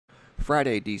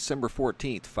Friday, December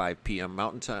 14th, 5 p.m.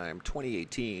 Mountain Time,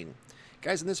 2018.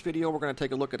 Guys, in this video, we're going to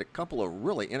take a look at a couple of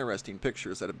really interesting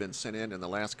pictures that have been sent in the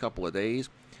last couple of days.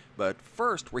 But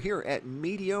first, we're here at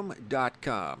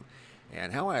Medium.com.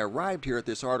 And how I arrived here at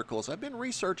this article is I've been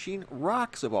researching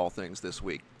rocks of all things this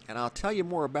week. And I'll tell you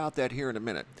more about that here in a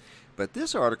minute. But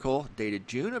this article, dated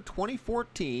June of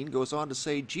 2014, goes on to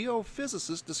say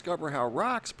geophysicists discover how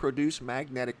rocks produce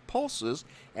magnetic pulses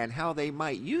and how they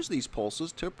might use these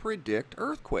pulses to predict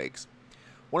earthquakes.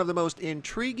 One of the most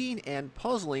intriguing and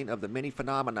puzzling of the many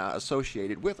phenomena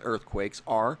associated with earthquakes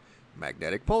are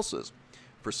magnetic pulses.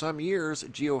 For some years,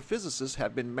 geophysicists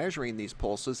have been measuring these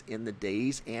pulses in the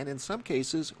days and, in some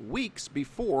cases, weeks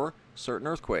before certain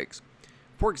earthquakes.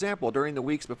 For example, during the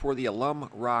weeks before the Alum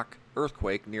Rock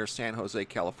earthquake near San Jose,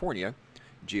 California,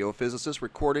 geophysicists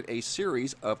recorded a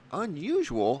series of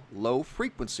unusual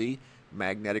low-frequency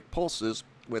magnetic pulses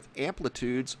with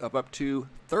amplitudes of up to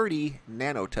 30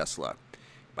 nanotesla.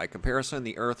 By comparison,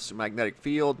 the Earth's magnetic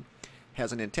field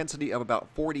has an intensity of about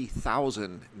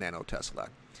 40,000 nanotesla.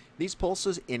 These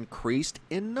pulses increased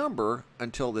in number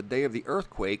until the day of the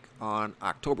earthquake on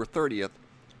October 30th,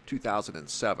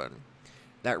 2007.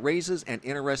 That raises an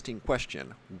interesting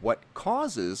question. What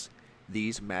causes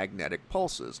these magnetic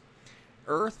pulses?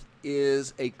 Earth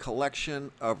is a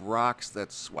collection of rocks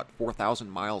that's,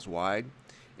 4,000 miles wide?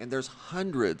 And there's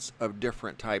hundreds of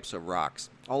different types of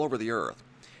rocks all over the Earth.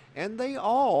 And they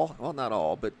all, well, not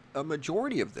all, but a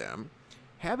majority of them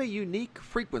have a unique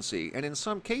frequency, and in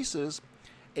some cases,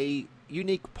 a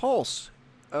unique pulse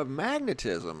of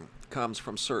magnetism comes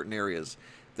from certain areas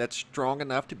that's strong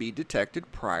enough to be detected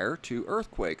prior to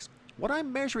earthquakes. What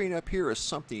I'm measuring up here is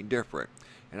something different,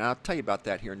 and I'll tell you about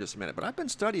that here in just a minute. But I've been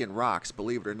studying rocks,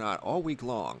 believe it or not, all week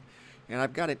long, and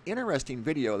I've got an interesting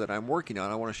video that I'm working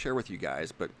on I want to share with you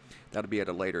guys, but that'll be at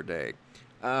a later day.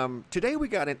 Today we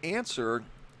got an answer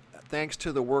thanks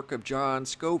to the work of John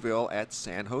Scoville at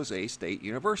San Jose State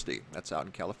University, that's out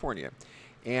in California,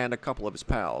 and a couple of his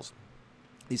pals.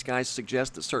 These guys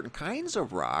suggest that certain kinds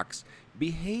of rocks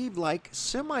behave like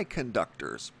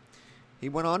semiconductors. He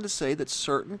went on to say that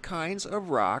certain kinds of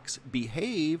rocks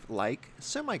behave like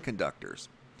semiconductors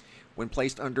when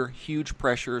placed under huge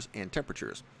pressures and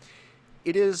temperatures.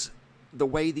 It is the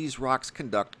way these rocks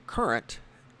conduct current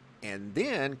and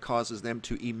then causes them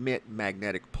to emit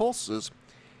magnetic pulses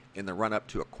in the run-up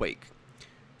to a quake.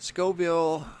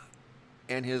 Scoville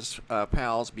and his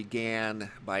pals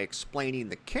began by explaining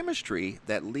the chemistry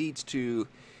that leads to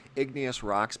igneous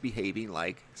rocks behaving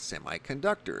like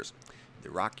semiconductors. The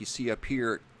rock you see up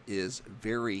here is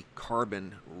very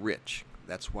carbon rich.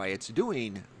 That's why it's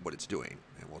doing what it's doing,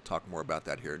 and we'll talk more about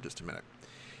that here in just a minute.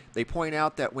 They point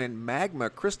out that when magma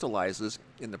crystallizes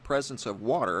in the presence of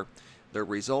water, the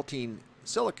resulting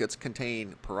silicates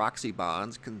contain peroxy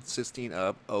bonds consisting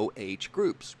of OH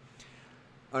groups.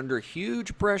 Under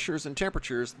huge pressures and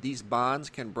temperatures, these bonds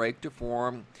can break to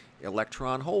form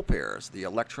electron hole pairs. The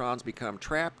electrons become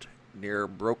trapped near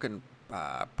broken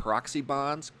peroxy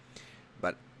bonds,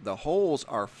 but the holes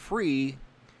are free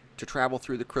to travel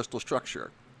through the crystal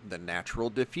structure. The natural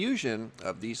diffusion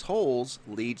of these holes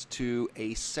leads to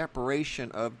a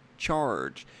separation of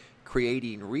charge,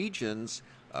 creating regions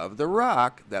of the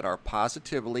rock that are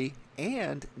positively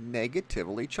and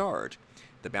negatively charged.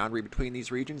 The boundary between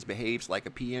these regions behaves like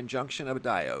a p-n junction of a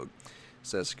diode,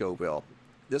 says Scoville.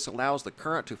 This allows the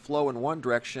current to flow in one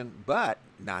direction, but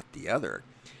not the other.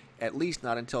 At least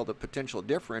not until the potential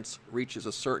difference reaches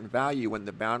a certain value when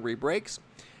the boundary breaks,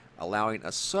 allowing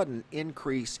a sudden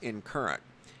increase in current.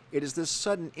 It is this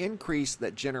sudden increase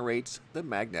that generates the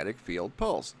magnetic field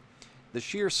pulse. The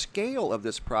sheer scale of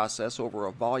this process over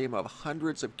a volume of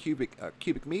hundreds of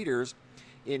cubic meters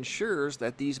ensures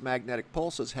that these magnetic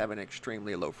pulses have an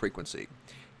extremely low frequency.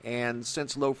 And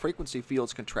since low frequency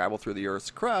fields can travel through the Earth's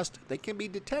crust, they can be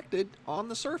detected on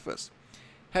the surface.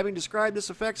 Having described this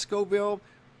effect, Scoville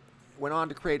went on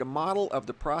to create a model of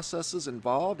the processes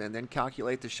involved and then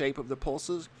calculate the shape of the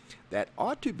pulses that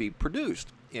ought to be produced.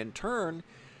 In turn,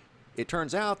 it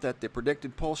turns out that the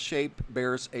predicted pulse shape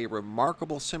bears a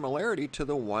remarkable similarity to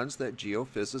the ones that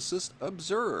geophysicists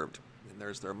observed. And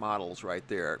there's their models right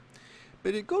there.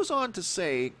 But it goes on to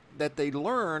say that they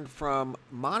learned from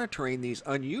monitoring these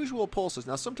unusual pulses.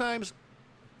 Now, sometimes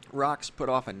rocks put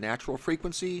off a natural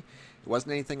frequency. It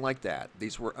wasn't anything like that.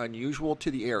 These were unusual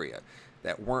to the area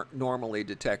that weren't normally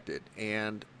detected.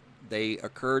 And they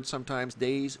occurred sometimes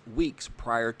days, weeks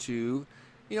prior to,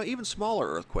 even smaller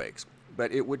earthquakes.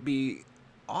 But it would be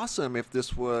awesome if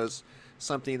this was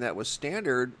something that was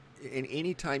standard in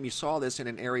any time you saw this in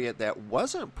an area that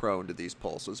wasn't prone to these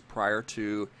pulses prior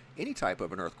to any type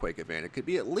of an earthquake event. It could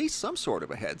be at least some sort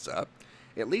of a heads up.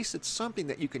 At least it's something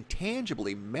that you can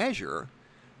tangibly measure,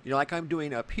 like I'm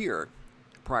doing up here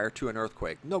prior to an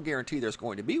earthquake. No guarantee there's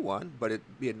going to be one, but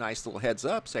it'd be a nice little heads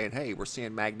up saying, hey, we're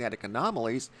seeing magnetic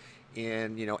anomalies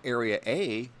in, area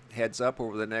A, heads up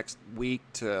over the next week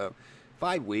to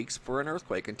 5 weeks for an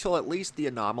earthquake until at least the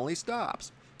anomaly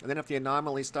stops. And then if the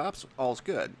anomaly stops, all's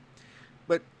good.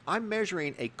 But I'm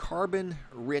measuring a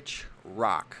carbon-rich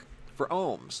rock for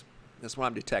ohms. That's what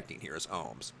I'm detecting here is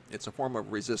ohms. It's a form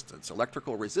of resistance,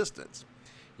 electrical resistance.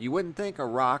 You wouldn't think a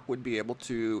rock would be able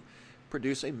to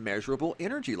produce a measurable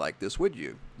energy like this, would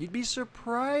you? You'd be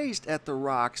surprised at the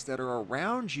rocks that are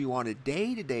around you on a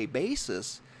day-to-day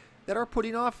basis that are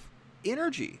putting off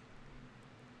energy.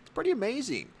 It's pretty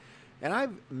amazing. And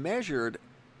I've measured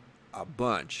a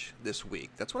bunch this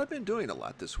week. That's what I've been doing a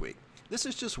lot this week. This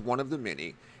is just one of the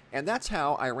many, and that's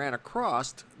how I ran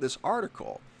across this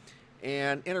article.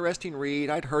 And interesting read.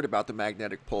 I'd heard about the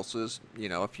magnetic pulses,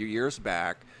 a few years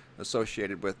back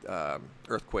associated with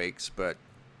earthquakes, but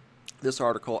this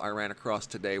article I ran across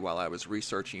today while I was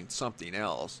researching something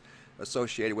else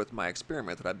associated with my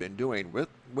experiment that I've been doing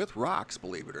with rocks,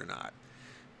 believe it or not.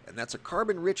 And that's a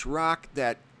carbon-rich rock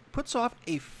that puts off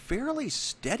a fairly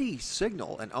steady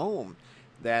signal, an ohm,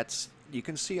 that's, you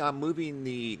can see I'm moving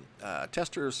the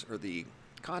testers or the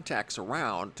contacts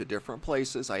around to different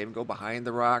places. I even go behind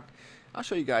the rock. I'll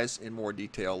show you guys in more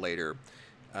detail later.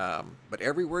 But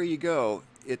everywhere you go,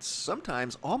 it's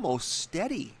sometimes almost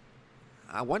steady.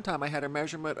 One time I had a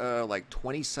measurement like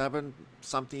 27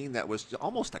 something that was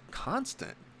almost a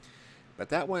constant. But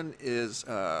that one is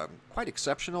quite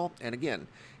exceptional. And again,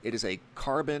 it is a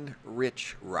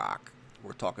carbon-rich rock.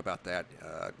 We'll talk about that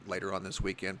later on this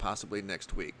weekend, possibly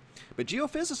next week. But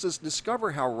geophysicists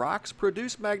discover how rocks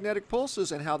produce magnetic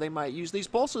pulses and how they might use these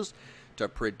pulses to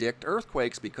predict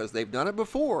earthquakes because they've done it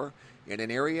before. In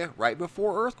an area right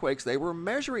before earthquakes, they were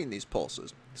measuring these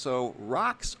pulses. So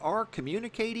rocks are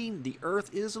communicating. The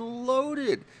earth is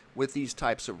loaded with these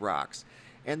types of rocks.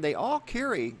 And they all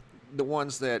carry, the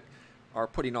ones that are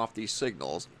putting off these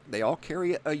signals, they all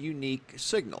carry a unique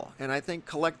signal. And I think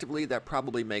collectively that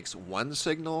probably makes one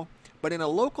signal. But in a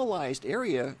localized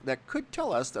area, that could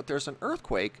tell us that there's an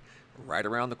earthquake right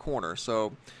around the corner.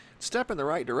 So step in the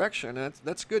right direction, and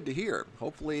that's good to hear.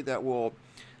 Hopefully that will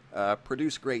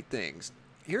produce great things.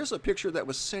 Here's a picture that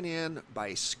was sent in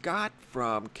by Scott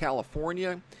from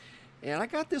California. And I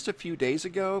got this a few days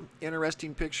ago.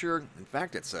 Interesting picture. In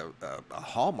fact, it's a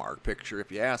hallmark picture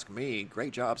if you ask me.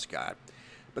 Great job, Scott.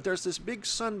 But there's this big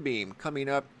sunbeam coming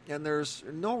up, and there's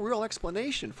no real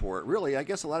explanation for it, really. I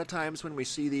guess a lot of times when we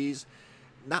see these,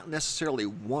 not necessarily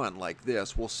one like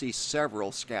this, we'll see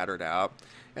several scattered out.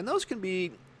 And those can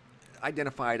be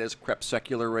identified as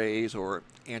crepuscular rays or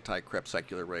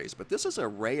anti-crepuscular rays. But this is a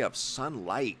ray of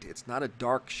sunlight. It's not a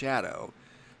dark shadow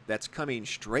that's coming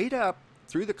straight up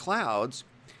through the clouds,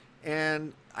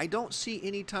 and I don't see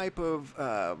any type of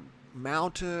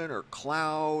mountain or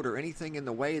cloud or anything in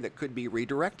the way that could be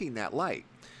redirecting that light.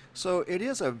 So it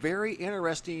is a very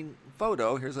interesting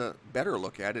photo. Here's a better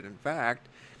look at it, in fact,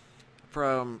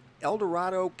 from El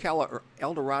Dorado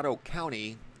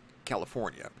County,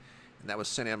 California. And that was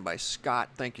sent in by Scott.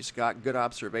 Thank you, Scott. Good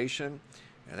observation.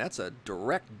 And that's a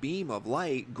direct beam of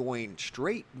light going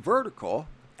straight vertical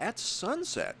at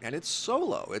sunset, and it's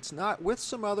solo. It's not with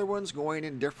some other ones going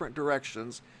in different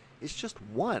directions. It's just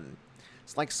one.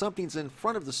 It's like something's in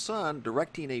front of the sun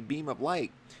directing a beam of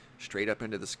light straight up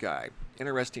into the sky.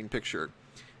 Interesting picture.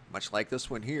 Much like this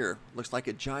one here. Looks like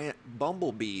a giant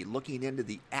bumblebee looking into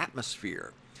the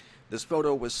atmosphere. This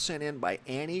photo was sent in by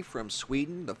Annie from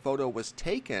Sweden. The photo was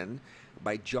taken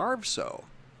by Jarvso.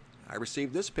 I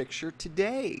received this picture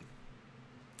today.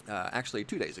 Actually,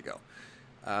 2 days ago.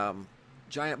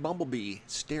 Giant bumblebee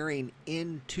staring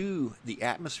into the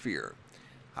atmosphere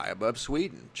high above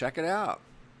Sweden. Check it out.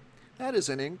 That is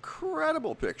an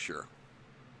incredible picture.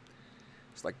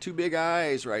 It's like two big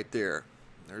eyes right there.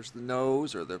 There's the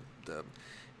nose, or the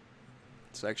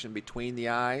section between the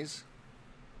eyes.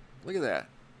 Look at that.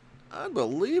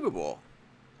 Unbelievable.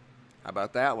 How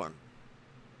about that one?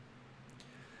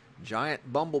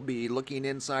 Giant bumblebee looking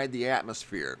inside the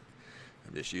atmosphere.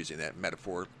 I'm just using that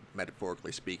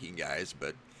metaphorically speaking, guys,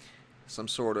 but some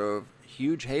sort of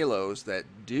huge halos that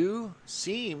do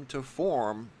seem to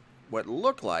form what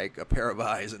look like a pair of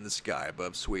eyes in the sky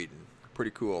above Sweden.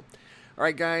 Pretty cool. All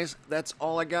right, guys, that's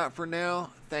all I got for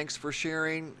now. Thanks for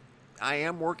sharing. I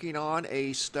am working on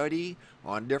a study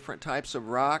on different types of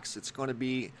rocks. It's going to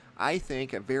be, I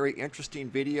think, a very interesting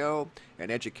video, an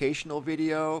educational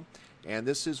video, and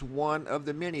this is one of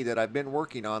the many that I've been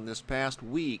working on this past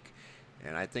week.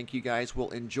 And I think you guys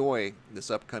will enjoy this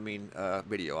upcoming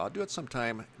video. I'll do it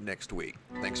sometime next week.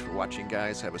 Thanks for watching,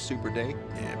 guys. Have a super day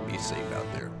and be safe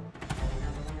out there.